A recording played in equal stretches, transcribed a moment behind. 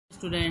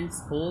students,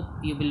 hope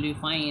you will be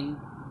fine.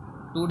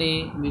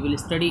 Today we will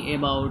study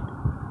about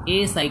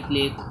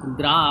acyclic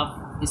graph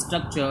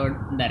structured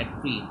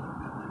directory.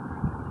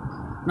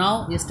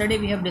 Now yesterday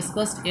we have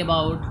discussed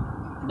about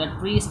the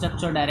tree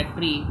structure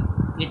directory.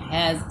 It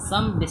has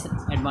some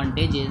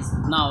disadvantages.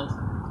 Now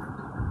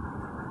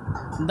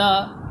the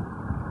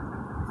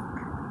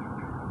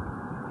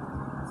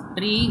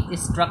tree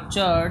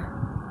structured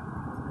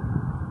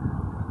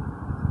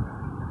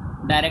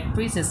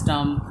directory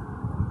system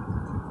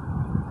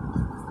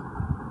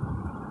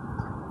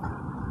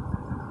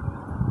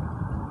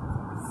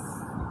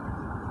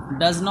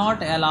does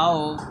not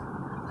allow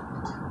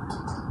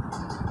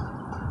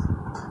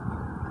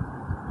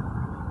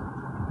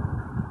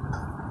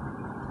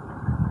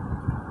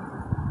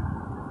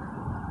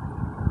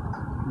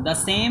the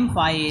same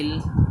file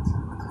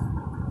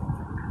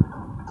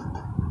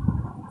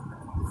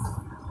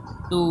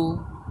to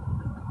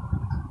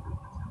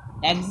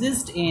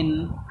exist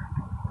in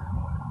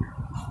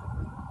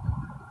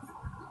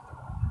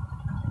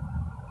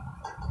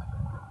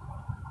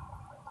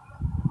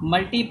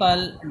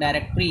multiple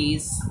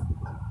directories.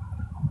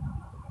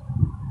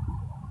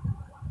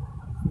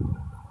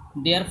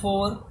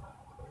 Therefore,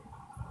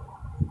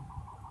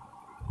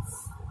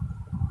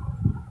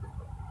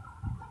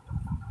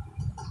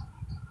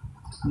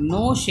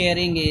 no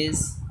sharing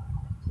is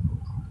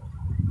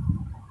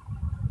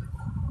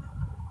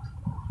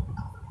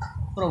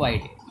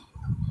provided.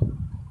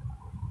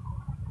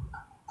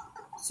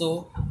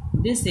 So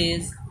this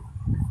is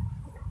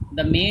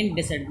the main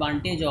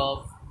disadvantage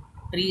of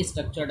tree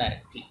structure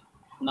directory.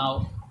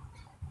 Now,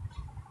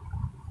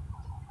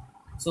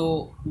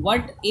 so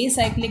what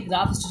acyclic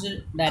graph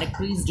structure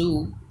directories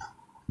do,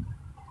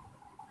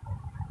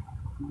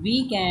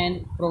 we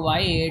can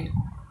provide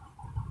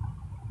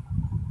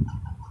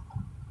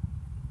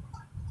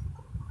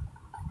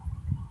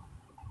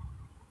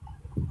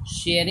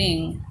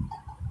sharing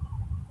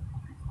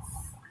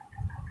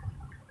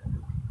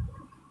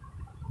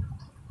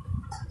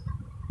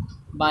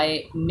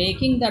by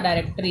making the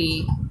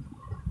directory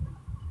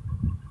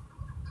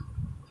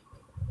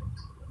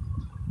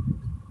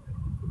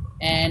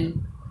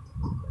an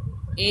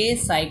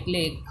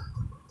acyclic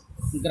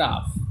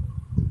graph.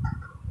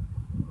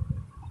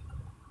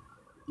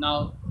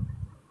 Now,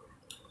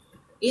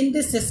 in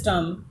this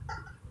system,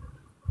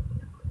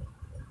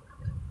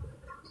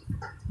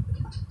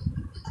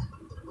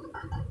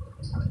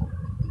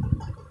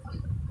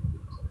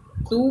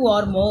 two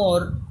or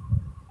more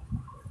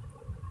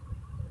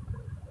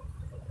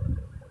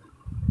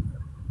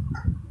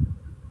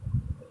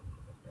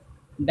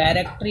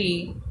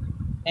directory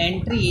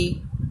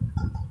entry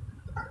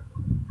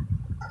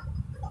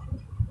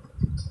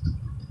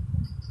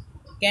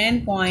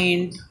can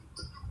point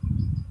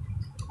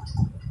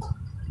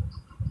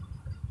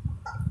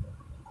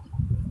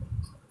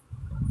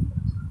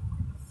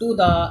to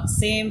the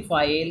same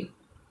file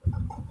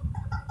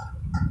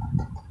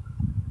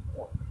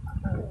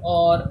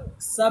or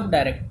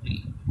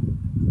subdirectory.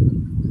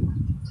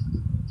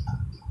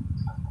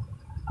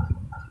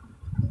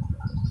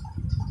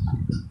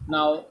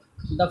 Now,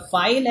 the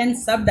file and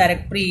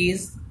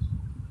subdirectories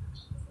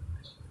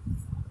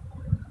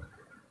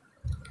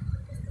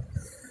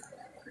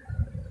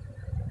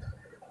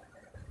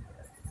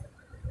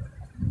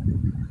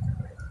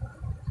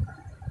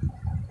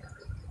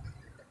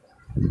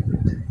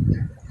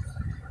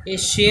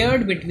is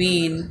shared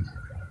between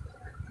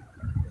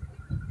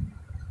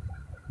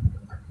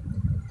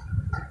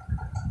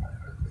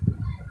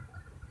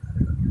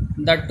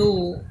the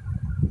two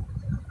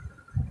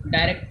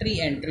directory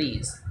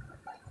entries.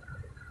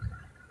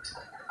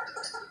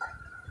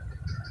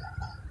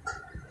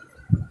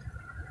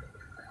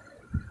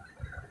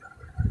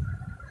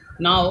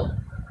 Now,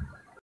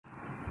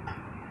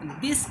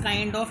 this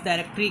kind of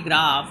directory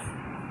graph,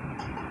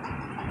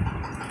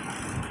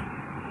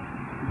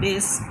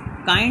 this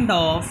kind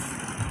of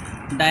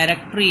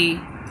directory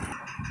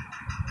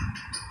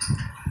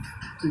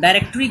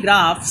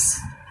graphs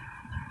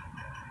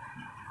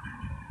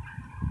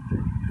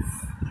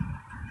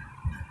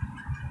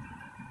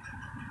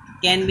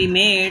can be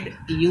made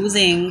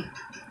using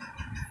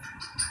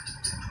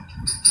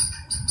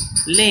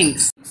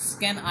links.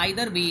 Can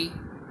either be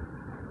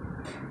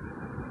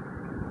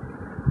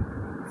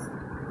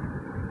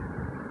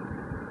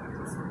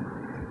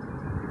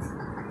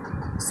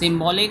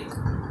symbolic,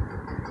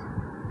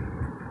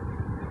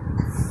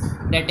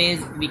 that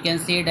is, we can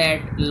say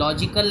that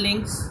logical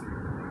links,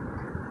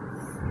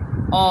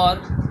 or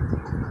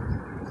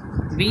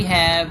we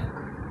have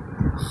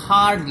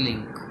hard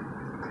link,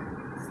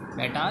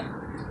 that are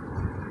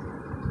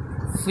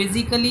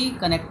physically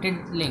connected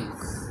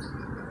links.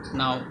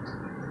 Now,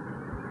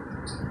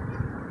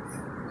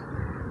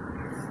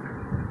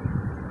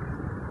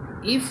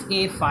 if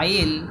a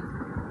file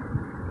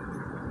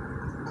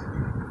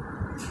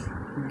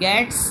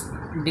gets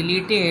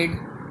deleted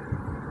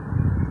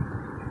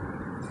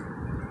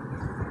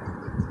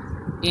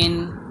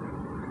in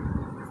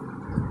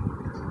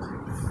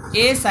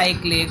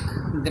acyclic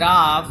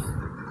graph,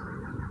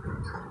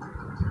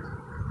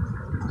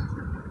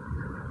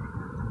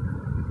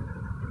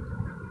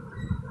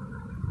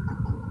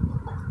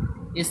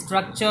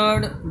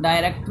 structured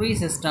directory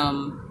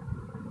system,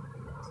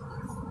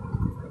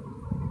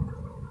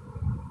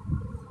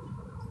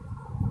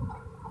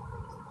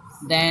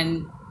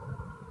 then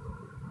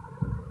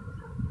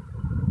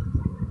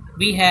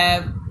we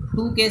have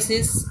two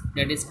cases,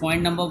 that is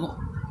point number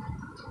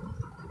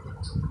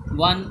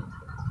one,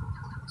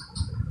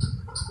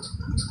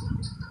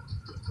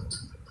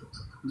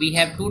 we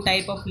have two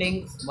type of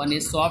links, one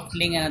is soft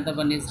link, another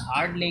one is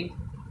hard link.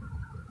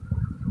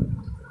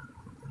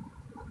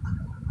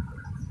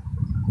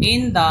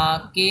 In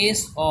the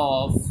case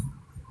of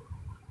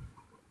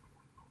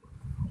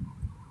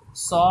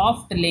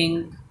soft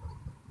link,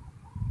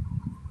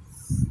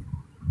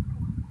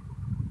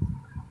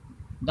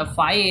 the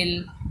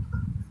file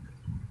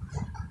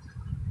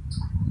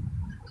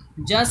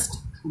just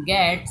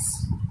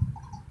gets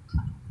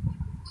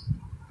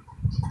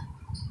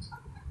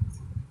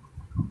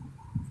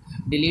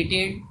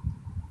deleted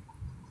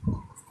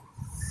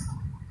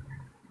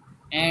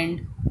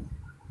and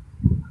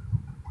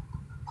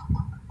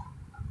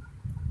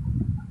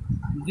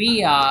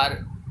we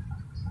are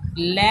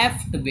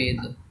left with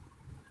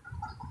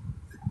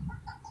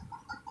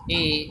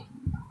a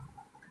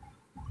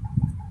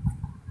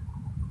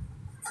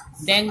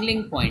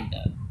dangling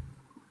pointer.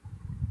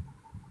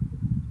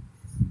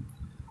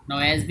 Now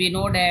as we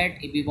know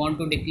that if we want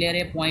to declare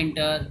a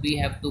pointer, we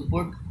have to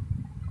put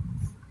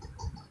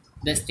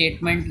the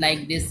statement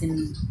like this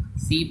in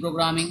C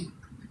programming.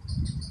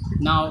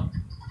 Now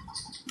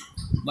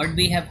what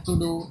we have to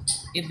do,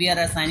 if we are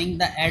assigning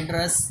the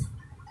address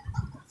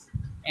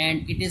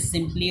and it is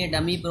simply a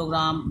dummy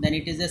program, then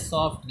it is a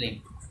soft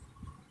link.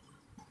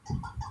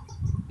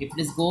 If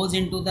this goes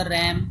into the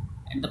RAM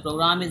and the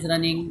program is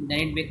running, then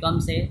it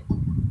becomes a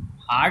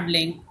hard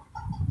link.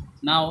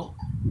 Now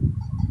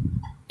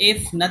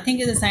if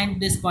nothing is assigned to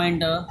this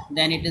pointer,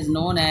 then it is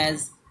known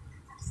as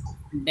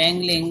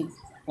dangling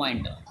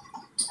pointer.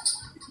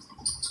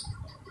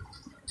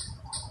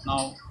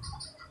 Now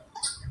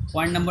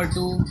point number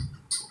two,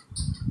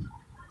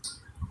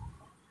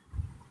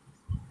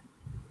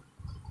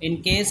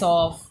 in case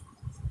of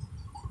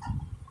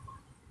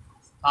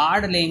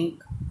hard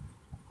link,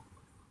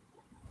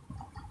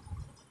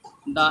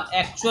 the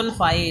actual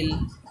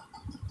file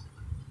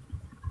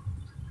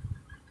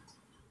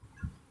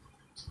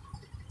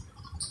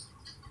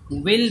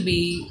will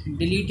be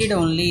deleted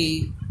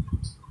only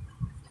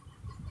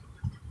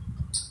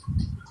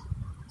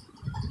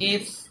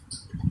if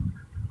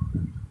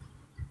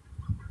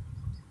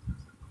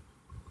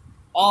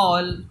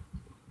all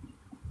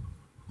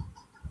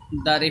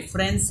the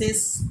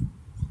references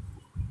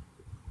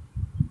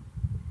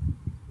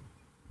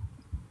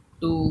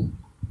to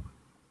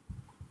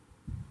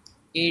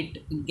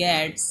it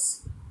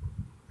gets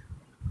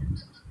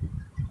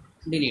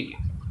deleted.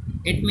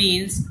 It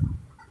means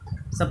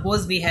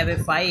suppose we have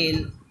a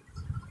file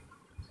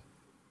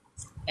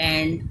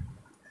and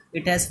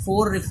it has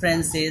four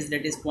references,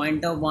 that is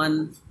pointer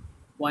 1,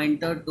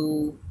 pointer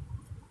 2,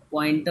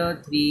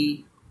 pointer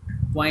 3,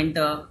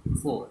 pointer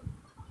 4.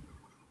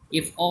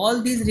 If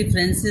all these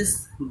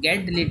references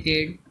get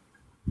deleted,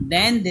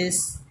 then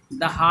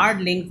the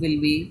hard link will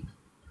be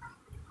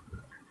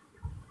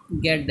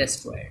get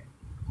destroyed.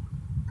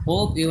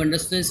 Hope you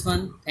understood this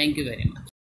one. Thank you very much.